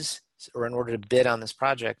 please, or in order to bid on this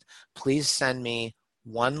project, please send me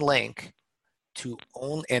one link to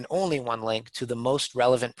only one link to the most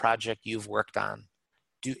relevant project you've worked on.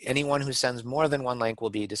 Anyone who sends more than one link will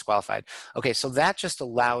be disqualified. Okay, so that just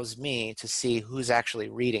allows me to see who's actually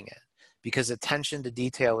reading it, because attention to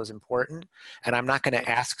detail is important, and I'm not going to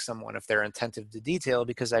ask someone if they're attentive to detail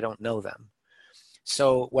because I don't know them.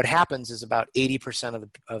 So what happens is about 80%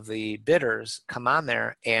 of the bidders come on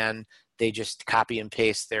there and they just copy and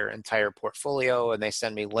paste their entire portfolio, and they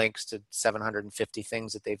send me links to 750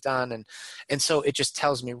 things that they've done, and so it just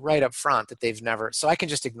tells me right up front that they've never, so I can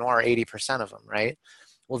just ignore 80% of them, right?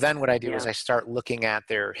 Well, then what I do is I start looking at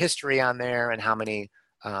their history on there and how many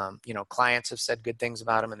clients have said good things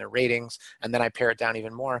about them and their ratings, and then I pare it down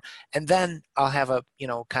even more, and then I'll have a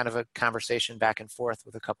kind of a conversation back and forth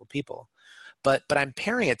with a couple people, but I'm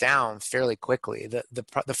paring it down fairly quickly.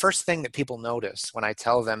 The first thing that people notice when I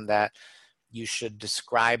tell them that you should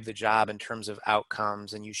describe the job in terms of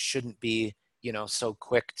outcomes and you shouldn't be so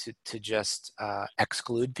quick to just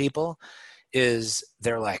exclude people is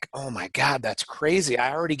they're like, oh my God, that's crazy.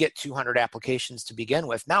 I already get 200 applications to begin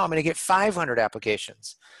with. Now I'm going to get 500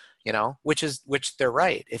 applications, which they're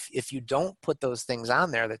right. If you don't put those things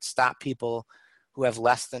on there that stop people who have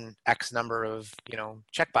less than X number of,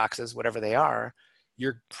 check boxes, whatever they are,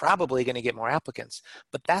 you're probably going to get more applicants.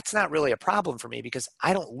 But that's not really a problem for me because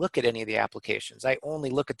I don't look at any of the applications. I only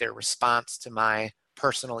look at their response to my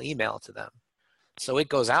personal email to them. So it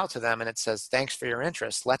goes out to them and it says, thanks for your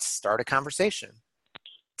interest. Let's start a conversation.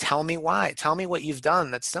 Tell me why. Tell me what you've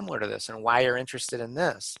done that's similar to this and why you're interested in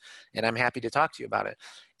this. And I'm happy to talk to you about it.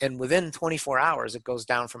 And within 24 hours, it goes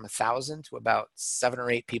down from 1,000 to about 7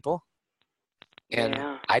 or 8 people. And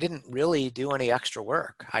I didn't really do any extra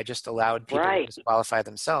work. I just allowed people to disqualify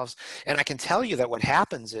themselves. And I can tell you that what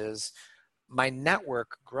happens is my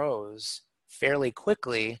network grows fairly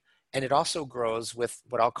quickly. And it also grows with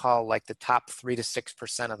what I'll call like the top 3 to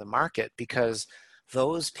 6% of the market, because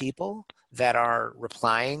those people that are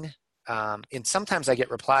replying, and sometimes I get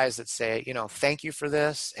replies that say, thank you for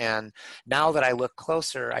this. And now that I look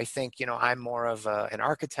closer, I think, I'm more of an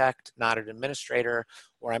architect, not an administrator,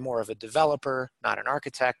 or I'm more of a developer, not an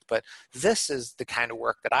architect, but this is the kind of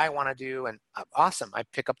work that I want to do. And awesome. I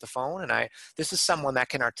pick up the phone and this is someone that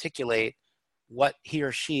can articulate what he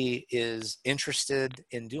or she is interested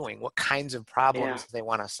in doing, what kinds of problems they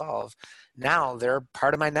want to solve. Now they're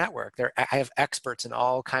part of my network. I have experts in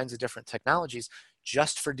all kinds of different technologies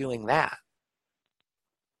just for doing that.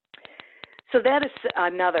 So that is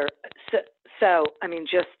another,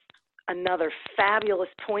 just another fabulous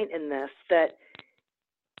point in this, that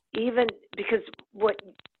even because what,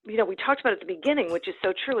 we talked about at the beginning, which is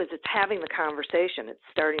so true, is it's having the conversation, it's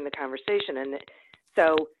starting the conversation. And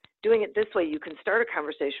so doing it this way, you can start a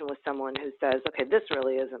conversation with someone who says, okay, this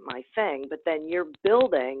really isn't my thing, but then you're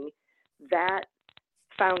building that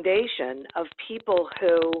foundation of people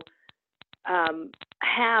who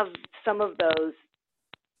have some of those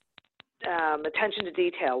attention to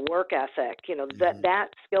detail, work ethic, that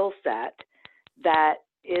skill set that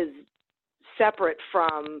is separate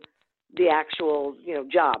from the actual,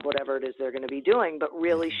 job, whatever it is they're going to be doing, but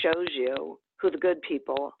really shows you who the good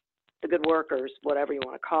people, the good workers, whatever you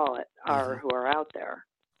want to call it, are, who are out there.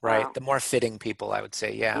 Right. Wow. The more fitting people, I would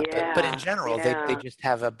say. Yeah. But in general, they just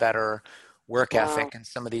have a better work ethic and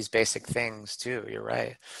some of these basic things too. You're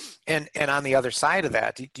right. And on the other side of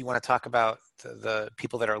that, do you want to talk about the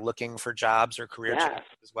people that are looking for jobs or career changes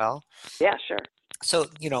as well? Yeah, sure. So,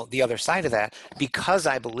 the other side of that, because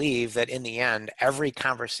I believe that in the end, every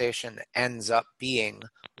conversation ends up being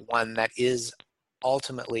one that is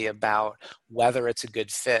ultimately about whether it's a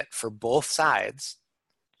good fit for both sides,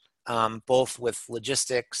 both with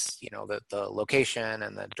logistics, the location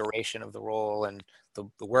and the duration of the role and the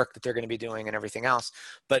work that they're going to be doing and everything else,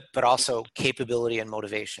 but also capability and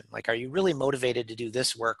motivation. Like, are you really motivated to do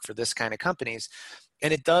this work for this kind of companies?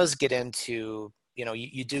 And it does get into,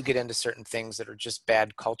 you do get into certain things that are just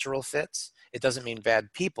bad cultural fits. It doesn't mean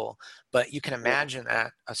bad people, but you can imagine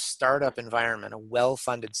that a startup environment, a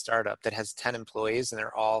well-funded startup that has 10 employees and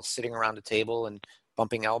they're all sitting around a table and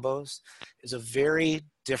bumping elbows, is a very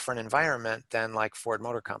different environment than like Ford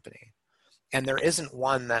Motor Company. And there isn't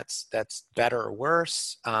one that's better or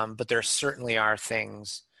worse, but there certainly are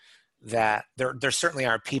things that there certainly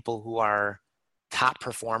are people who are top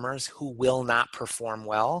performers who will not perform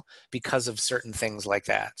well because of certain things like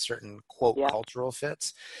that, certain quote cultural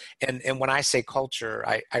fits. And when I say culture,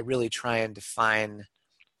 I really try and define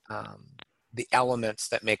the elements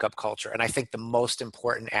that make up culture. And I think the most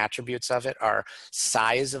important attributes of it are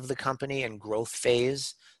size of the company and growth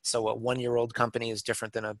phase. So a 1-year-old company is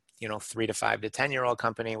different than a 3 to 5 to 10-year-old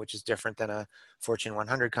company, which is different than a Fortune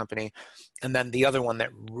 100 company. And then the other one that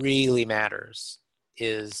really matters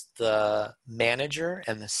is the manager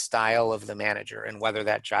and the style of the manager and whether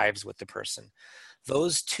that jives with the person.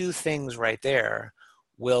 Those two things right there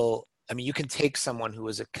you can take someone who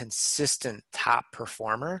is a consistent top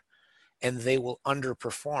performer and they will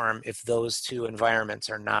underperform if those two environments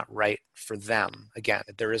are not right for them. Again,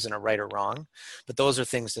 there isn't a right or wrong, but those are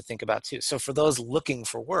things to think about too. So for those looking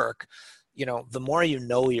for work, the more you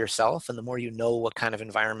know yourself and the more you know what kind of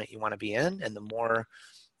environment you want to be in, and the more,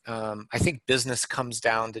 I think business comes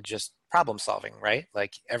down to just problem solving, right?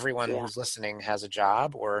 Like everyone who's listening has a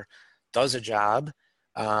job or does a job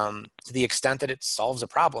to the extent that it solves a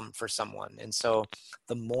problem for someone. And so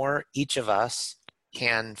the more each of us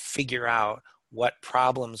can figure out what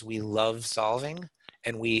problems we love solving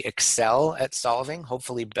and we excel at solving,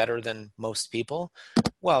 hopefully better than most people,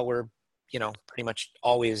 well, we're pretty much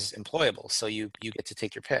always employable. So you get to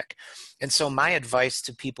take your pick. And so my advice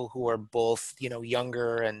to people who are both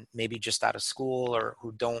younger and maybe just out of school or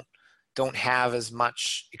who don't have as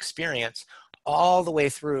much experience, all the way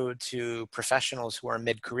through to professionals who are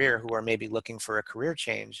mid-career who are maybe looking for a career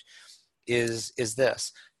change, is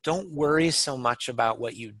this: don't worry so much about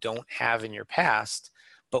what you don't have in your past,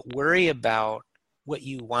 but worry about what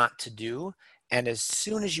you want to do, and as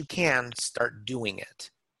soon as you can, start doing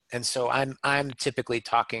it. And so I'm typically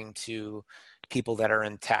talking to people that are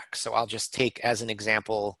in tech. So I'll just take as an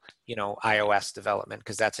example, iOS development,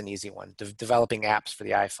 because that's an easy one. Developing apps for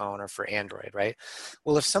the iPhone or for Android, right?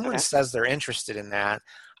 Well, if someone says they're interested in that,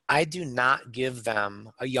 I do not give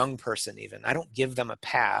them, a young person even, I don't give them a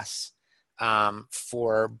pass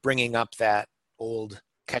for bringing up that old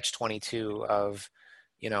catch-22 of,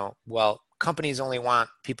 well, companies only want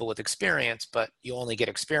people with experience, but you only get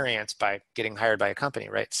experience by getting hired by a company,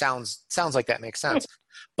 right? Sounds like that makes sense.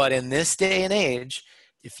 But in this day and age,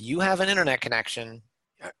 if you have an internet connection,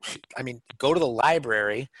 go to the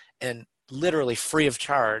library and literally free of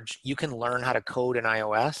charge, you can learn how to code in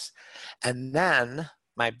iOS. And then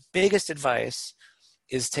my biggest advice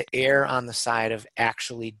is to err on the side of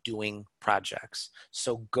actually doing projects.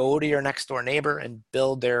 So go to your next door neighbor and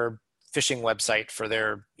build their fishing website for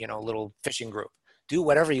their, little fishing group. Do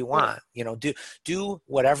whatever you want, do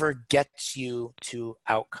whatever gets you to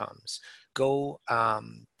outcomes. go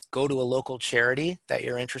to a local charity that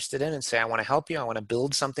you're interested in and say, I want to help you. I want to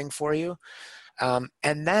build something for you. And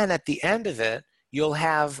then at the end of it, you'll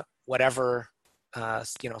have whatever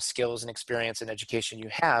skills and experience and education you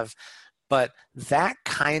have. But that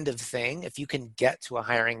kind of thing, if you can get to a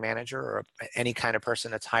hiring manager or any kind of person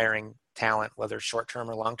that's hiring talent, whether short-term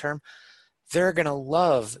or long-term, they're going to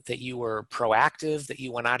love that you were proactive, that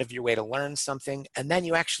you went out of your way to learn something, and then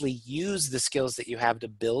you actually use the skills that you have to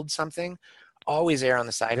build something. Always err on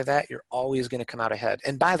the side of that. You're always going to come out ahead.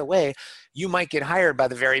 And by the way, you might get hired by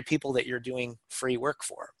the very people that you're doing free work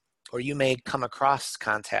for, or you may come across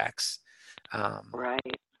contacts. Right.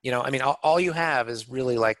 All you have is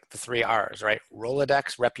really like the 3 R's, right?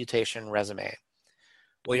 Rolodex, reputation, resume.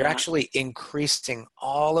 Well, you're actually increasing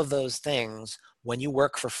all of those things when you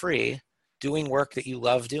work for free, doing work that you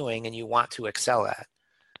love doing and you want to excel at.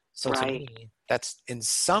 So to me, that's in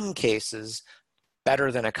some cases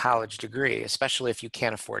better than a college degree, especially if you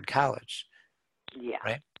can't afford college. Yeah.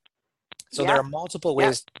 Right? So there are multiple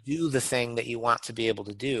ways to do the thing that you want to be able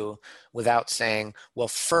to do without saying, well,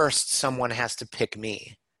 first someone has to pick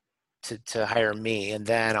me to hire me and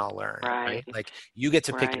then I'll learn. Right? Like you get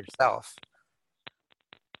to pick yourself.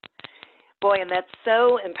 Boy, and that's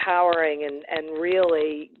so empowering and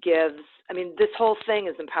really gives, this whole thing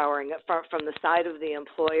is empowering from the side of the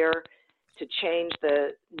employer to change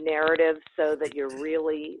the narrative so that you're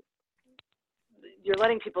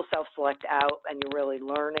letting people self-select out and you're really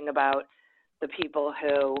learning about the people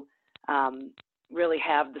who really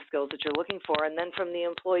have the skills that you're looking for. And then from the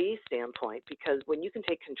employee standpoint, because when you can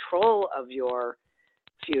take control of your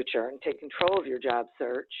future and take control of your job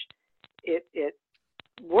search, it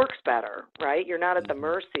works better, right? You're not at the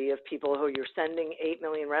mercy of people who you're sending 8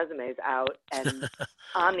 million resumes out and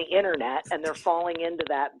on the internet, and they're falling into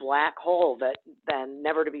that black hole that then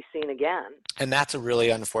never to be seen again. And that's a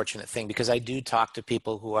really unfortunate thing, because I do talk to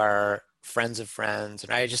people who are friends of friends.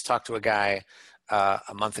 And I just talked to a guy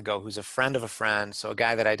a month ago who's a friend of a friend. So a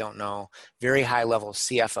guy that I don't know, very high level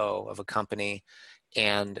CFO of a company,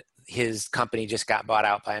 and his company just got bought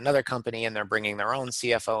out by another company and they're bringing their own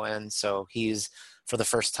CFO in. So he's, for the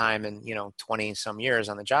first time in 20 some years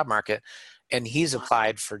on the job market, and he's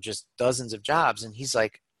applied for just dozens of jobs, and he's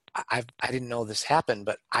like, I didn't know this happened,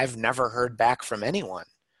 but I've never heard back from anyone.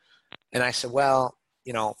 And I said, well,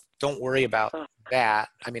 don't worry about that.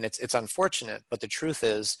 It's unfortunate, but the truth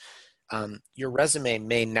is your resume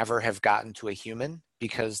may never have gotten to a human,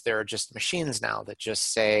 because there are just machines now that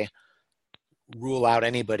just say, rule out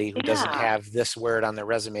anybody who doesn't have this word on their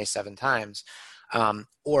resume 7 times.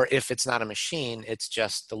 Or if it's not a machine, it's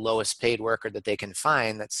just the lowest paid worker that they can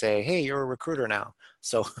find that say, hey, you're a recruiter now.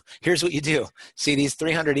 So here's what you do. See these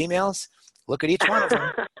 300 emails? Look at each one of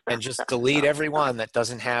them and just delete every one that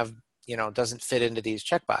doesn't have, doesn't fit into these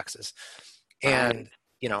checkboxes. And,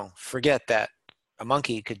 forget that a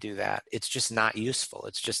monkey could do that. It's just not useful.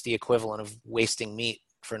 It's just the equivalent of wasting meat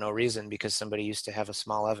for no reason because somebody used to have a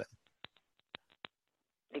small oven.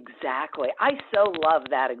 Exactly. I so love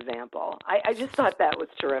that example. I just thought that was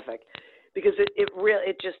terrific, because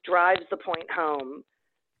it just drives the point home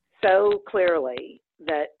so clearly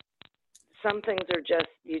that some things are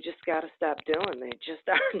you just got to stop doing. They just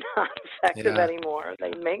are not effective anymore.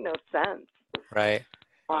 They make no sense. Right.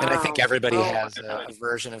 Wow. And I think everybody has a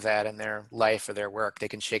version of that in their life or their work. They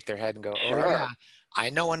can shake their head and go, oh yeah, I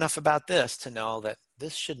know enough about this to know that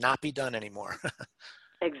this should not be done anymore.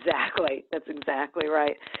 Exactly. That's exactly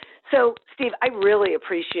right. So, Steve, I really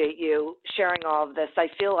appreciate you sharing all of this. I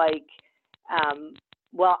feel like, I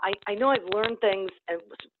know I've learned things,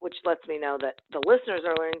 which lets me know that the listeners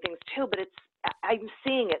are learning things too, but I'm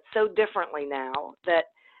seeing it so differently now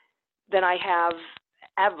than I have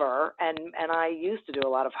ever, and I used to do a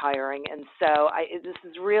lot of hiring, and so this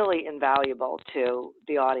is really invaluable to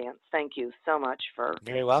the audience. Thank you so much for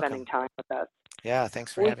spending time with us. Yeah,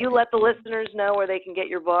 thanks for having me. Will you let the listeners know where they can get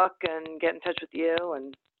your book and get in touch with you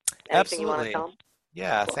and anything you want to tell them?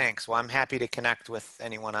 Yeah, thanks. Well, I'm happy to connect with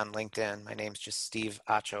anyone on LinkedIn. My name's just Steve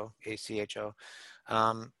Acho, A-C-H-O.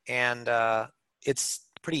 It's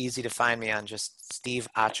pretty easy to find me on just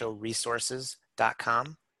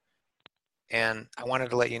steveachoresources.com. And I wanted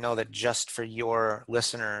to let you know that just for your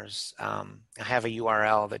listeners, I have a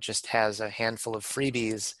URL that just has a handful of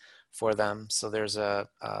freebies for them. So there's a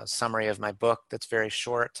summary of my book that's very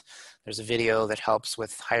short. There's a video that helps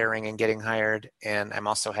with hiring and getting hired. And I'm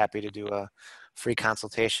also happy to do a free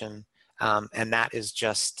consultation. And that is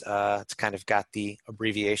just, it's kind of got the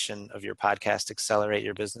abbreviation of your podcast, Accelerate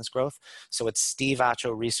Your Business Growth. So it's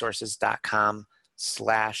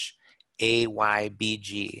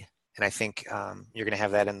steveachoresources.com/AYBG. And I think you're going to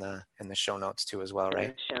have that in the show notes too as well,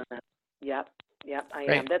 right? Yep, I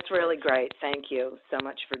Great. am. That's really great. Thank you so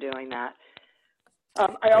much for doing that.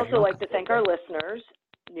 I also like to thank our listeners.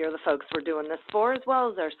 You're the folks we're doing this for, as well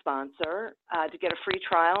as our sponsor. To get a free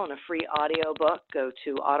trial and a free audio book, go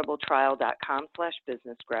to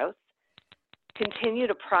audibletrial.com/businessgrowth. Continue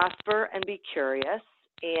to prosper and be curious,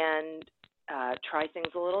 and try things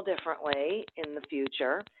a little differently in the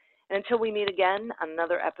future. And until we meet again on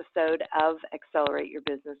another episode of Accelerate Your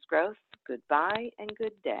Business Growth, goodbye and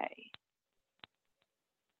good day.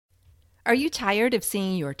 Are you tired of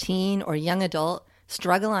seeing your teen or young adult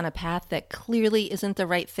struggle on a path that clearly isn't the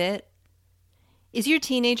right fit? Is your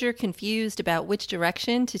teenager confused about which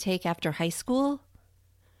direction to take after high school?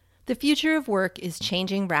 The future of work is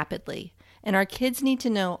changing rapidly, and our kids need to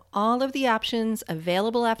know all of the options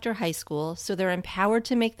available after high school so they're empowered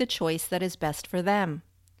to make the choice that is best for them.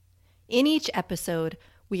 In each episode,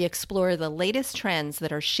 we explore the latest trends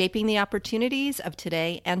that are shaping the opportunities of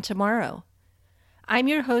today and tomorrow. I'm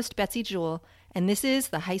your host, Betsy Jewell, and this is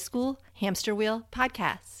the High School Hamster Wheel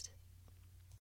Podcast.